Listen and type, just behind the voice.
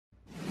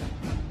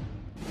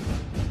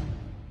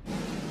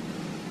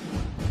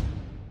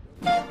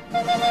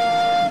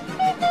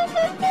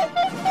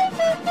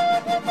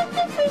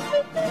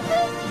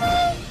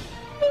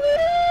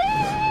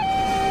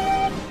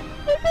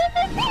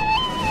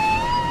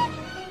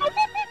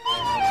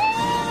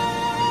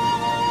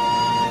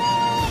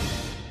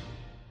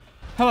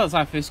Hello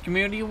SLAPAFISH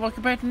community,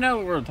 welcome back to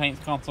another World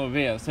Tanks console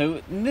video.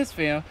 So in this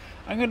video,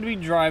 I'm going to be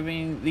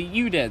driving the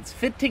Udes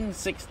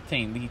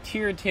 1516, the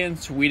tier 10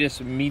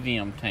 Swedish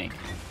medium tank.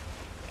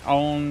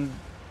 I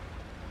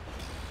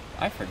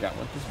forgot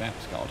what this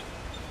map's called.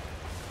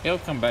 It'll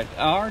come back.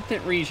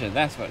 Arctic region,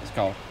 that's what it's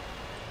called.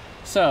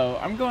 So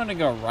I'm going to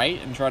go right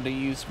and try to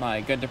use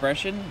my gun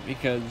depression,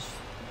 because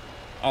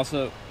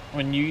also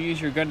when you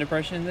use your gun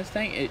depression in this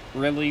tank, it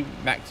really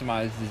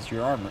maximizes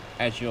your armor,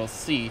 as you'll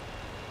see.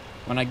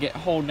 When I get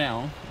hold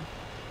down,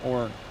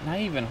 or not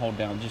even hold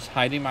down, just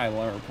hiding my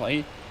lower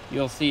plate,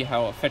 you'll see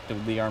how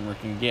effective the armor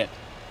can get.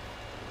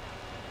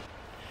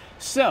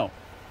 So,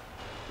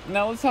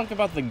 now let's talk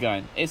about the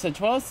gun. It's a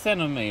 12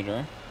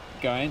 centimeter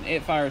gun.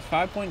 It fires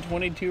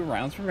 5.22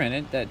 rounds per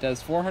minute. That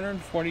does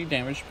 440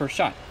 damage per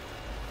shot.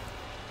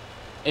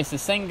 It's the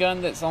same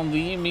gun that's on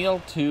the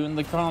Meal 2 and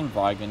the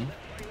Kronwagen.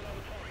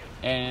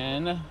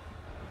 And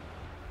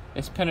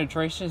its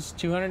penetration is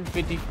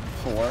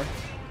 254.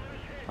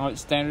 On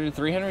its standard,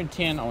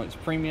 310 on its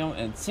premium,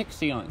 and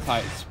 60 on its high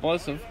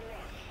explosive.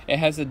 It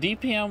has a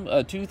DPM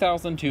of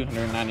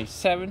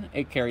 2,297.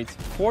 It carries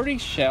 40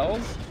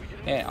 shells,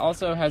 and it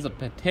also has a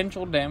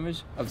potential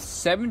damage of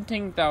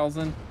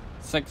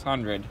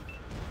 17,600.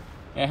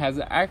 It has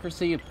an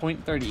accuracy of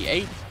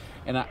 0.38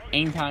 and an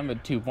aim time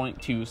of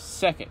 2.2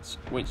 seconds,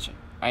 which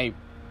I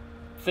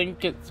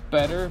think it's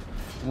better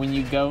when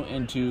you go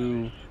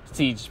into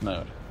siege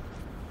mode.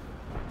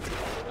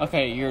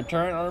 Okay, your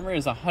turret armor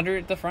is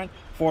 100 at the front,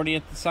 40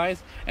 at the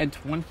sides, and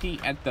 20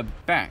 at the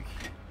back.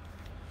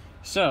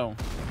 So,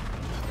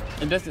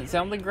 it doesn't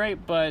sound like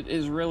great, but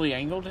it's really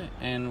angled,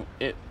 and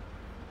a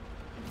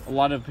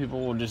lot of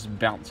people will just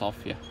bounce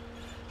off you.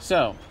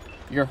 So,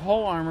 your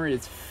whole armor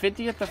is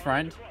 50 at the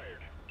front,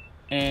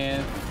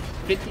 and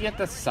 50 at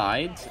the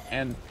sides,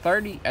 and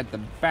 30 at the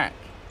back.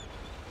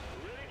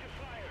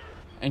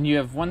 And you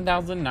have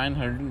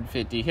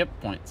 1,950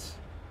 hit points.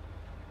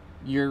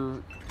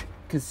 Your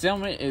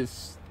concealment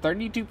is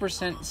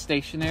 32%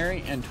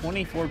 stationary and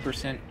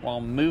 24%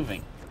 while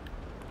moving.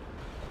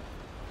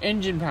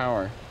 Engine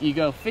power, you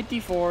go 50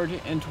 forward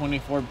and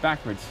 24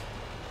 backwards.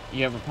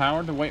 You have a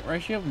power to weight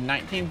ratio of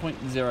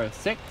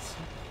 19.06.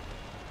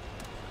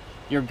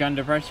 Your gun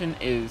depression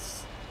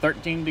is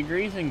 13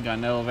 degrees and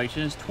gun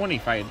elevation is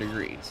 25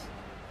 degrees.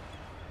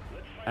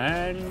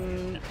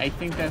 And I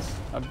think that's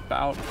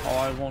about all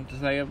I want to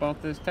say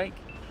about this tank.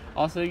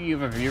 Also, you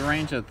have a view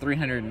range of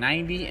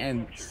 390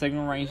 and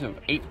signal range of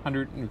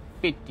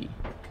 850.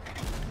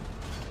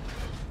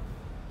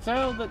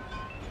 So,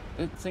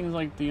 it seems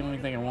like the only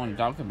thing I want to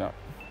talk about.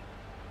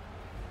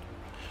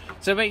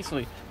 So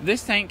basically,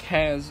 this tank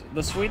has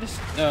the Swedish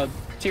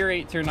Tier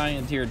 8, Tier 9,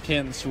 and Tier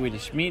 10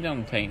 Swedish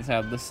medium tanks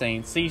have the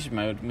same siege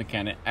mode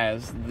mechanic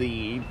as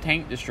the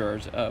tank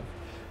destroyers of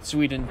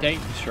Sweden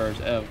tank destroyers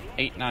of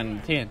 8, 9,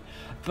 and 10.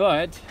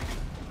 But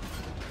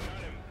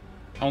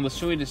on the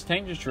Swedish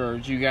tank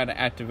destroyers, you gotta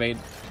activate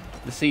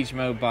the siege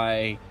mode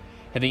by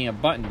hitting a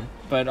button.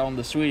 But on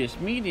the Swedish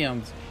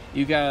mediums,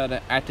 you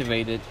gotta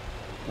activate it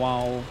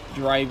while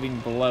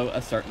driving below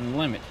a certain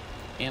limit.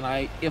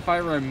 And if I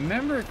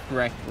remember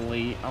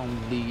correctly,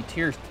 on the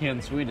Tier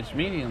 10 Swedish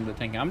medium, the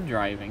tank I'm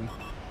driving,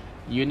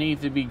 you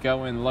need to be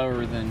going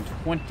lower than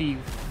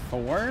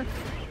 24.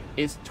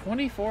 It's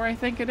 24, I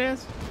think it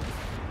is.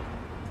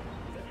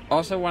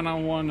 Also, when I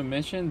want to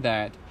mention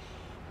that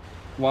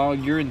while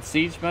you're in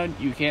siege mode,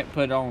 you can't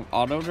put on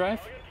auto drive,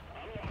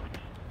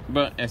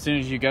 but as soon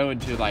as you go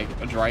into like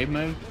a drive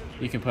mode,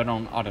 you can put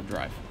on auto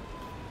drive.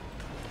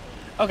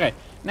 Okay,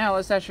 now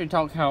let's actually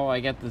talk how I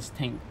got this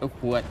tank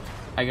equipped.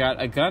 I got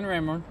a gun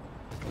rammer,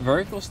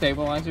 vertical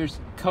stabilizers,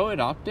 co-ed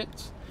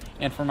optics,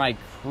 and for my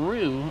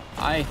crew,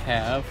 I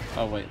have,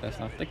 oh wait, that's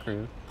not the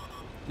crew,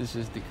 this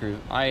is the crew.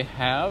 I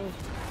have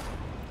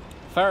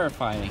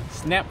firefighting,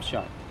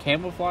 snapshot,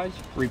 camouflage,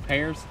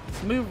 repairs,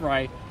 smooth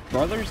ride,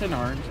 brothers in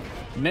arms,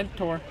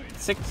 mentor,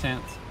 6th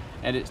sense,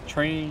 and it's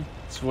training,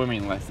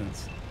 swimming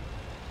lessons.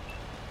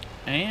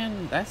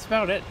 And that's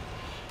about it.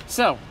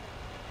 So,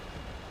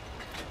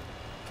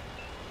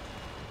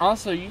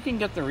 also you can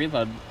get the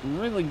reload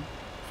really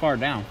far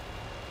down,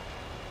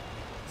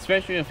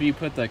 especially if you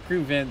put the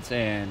crew vents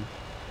and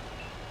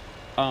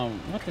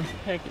what the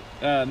heck,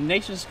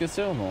 Nation's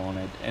Consumable on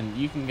it, and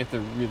you can get the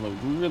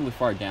reload really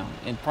far down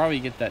and probably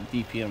get that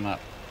DPM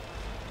up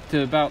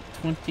to about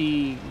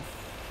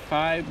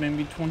 25,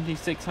 maybe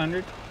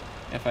 2,600,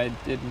 if I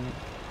didn't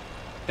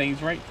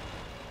things right.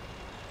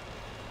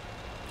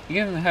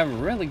 You're gonna have a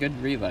really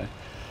good reload,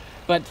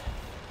 but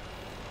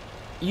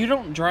you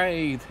don't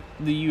drive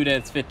the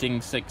Udes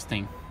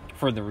 1516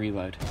 for the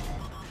reload.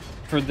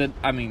 Not for the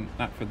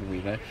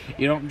reload.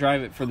 You don't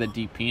drive it for the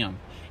DPM.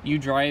 You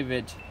drive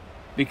it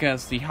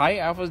because the high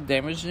alpha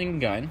damaging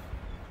gun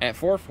at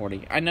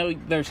 440. I know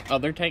there's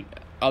other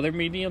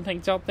medium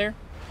tanks out there,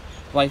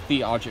 like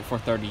the Object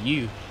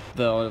 430U,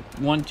 the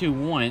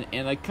 121,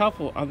 and a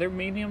couple other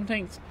medium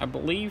tanks, I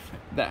believe,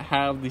 that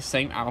have the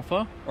same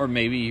alpha, or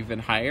maybe even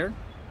higher.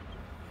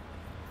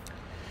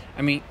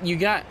 I mean, you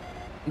got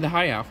the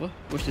high alpha,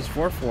 which is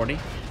 440,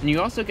 and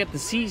you also get the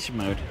siege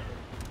mode,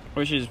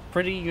 which is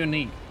pretty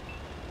unique.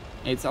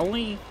 It's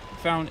only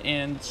found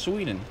in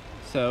Sweden,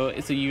 so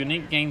it's a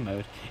unique game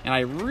mode. And I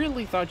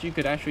really thought you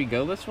could actually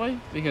go this way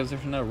because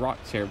there's no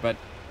rocks here, but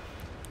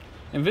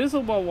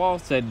Invisible Wall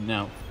said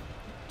no.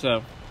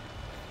 So,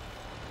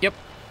 yep.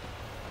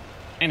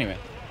 Anyway,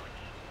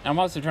 I'm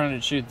also trying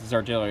to shoot this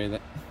artillery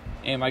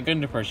and my gun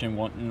depression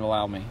won't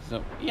allow me.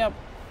 So, yep.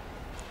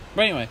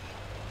 But anyway,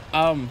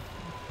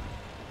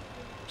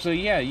 so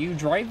yeah, you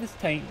drive this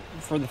tank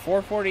for the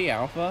 440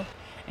 Alpha,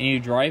 and you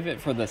drive it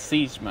for the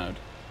Siege mode.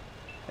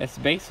 That's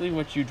basically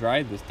what you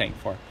drive this tank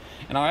for.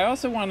 And I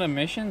also want to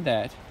mention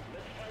that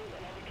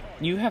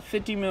you have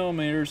 50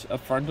 millimeters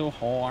of frontal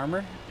hull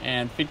armor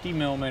and 50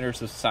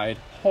 millimeters of side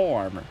hull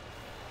armor.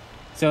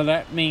 So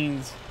that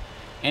means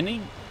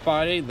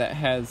anybody that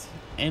has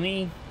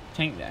any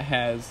tank that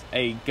has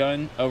a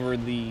gun over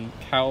the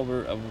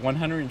caliber of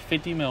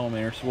 150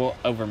 millimeters will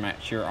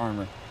overmatch your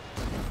armor.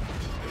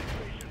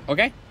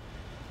 Okay?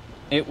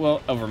 It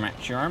will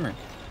overmatch your armor.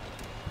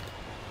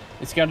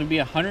 It's got to be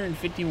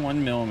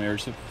 151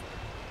 millimeters of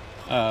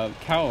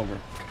caliber.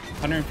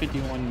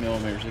 151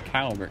 millimeters of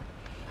caliber.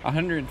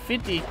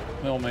 150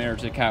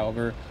 millimeters of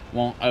caliber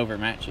won't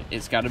overmatch it.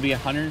 It's got to be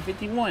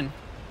 151.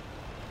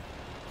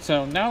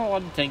 So not a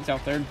lot of tanks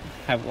out there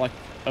have like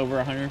over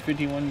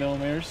 151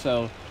 millimeters.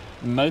 So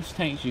most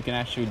tanks you can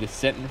actually just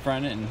sit in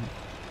front of it and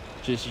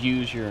just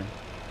use your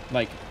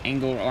like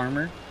angled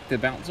armor to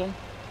bounce them.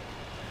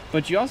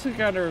 But you also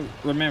got to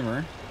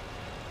remember,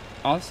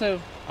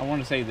 also I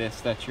want to say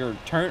this, that your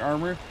turret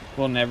armor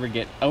will never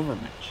get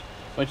overmatched.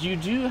 But you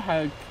do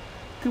have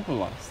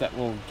cupolas that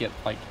will get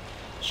like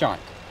shot.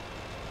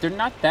 They're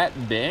not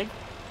that big.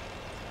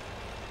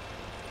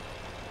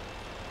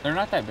 They're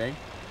not that big,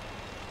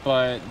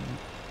 but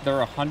they're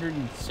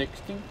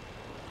 160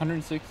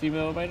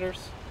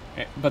 millimeters,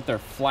 but they're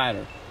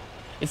flatter.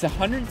 It's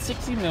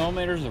 160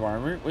 millimeters of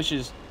armor, which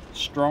is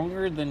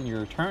stronger than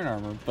your turret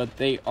armor, but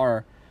they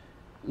are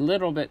a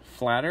little bit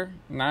flatter,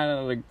 not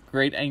at a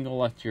great angle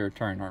like your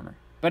turret armor.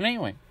 But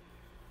anyway,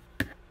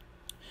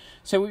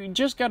 so we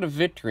just got a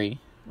victory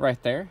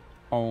right there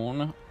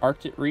on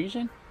Arctic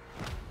region.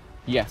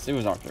 Yes, it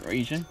was Arctic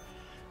region.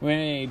 We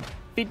made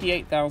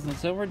 58,000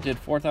 silver, did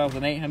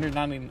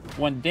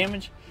 4,891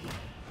 damage,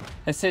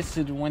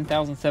 assisted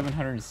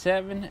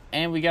 1,707,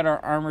 and we got our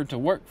armor to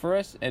work for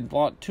us and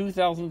blocked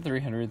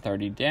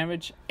 2,330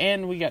 damage,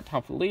 and we got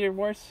top of the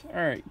leaderboards.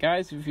 Alright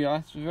guys, if you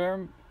like this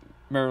video,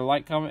 remember to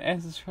like, comment,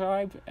 and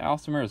subscribe.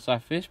 Also remember to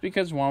SLAPAFISH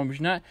because one was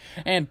not,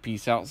 and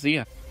peace out, see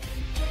ya.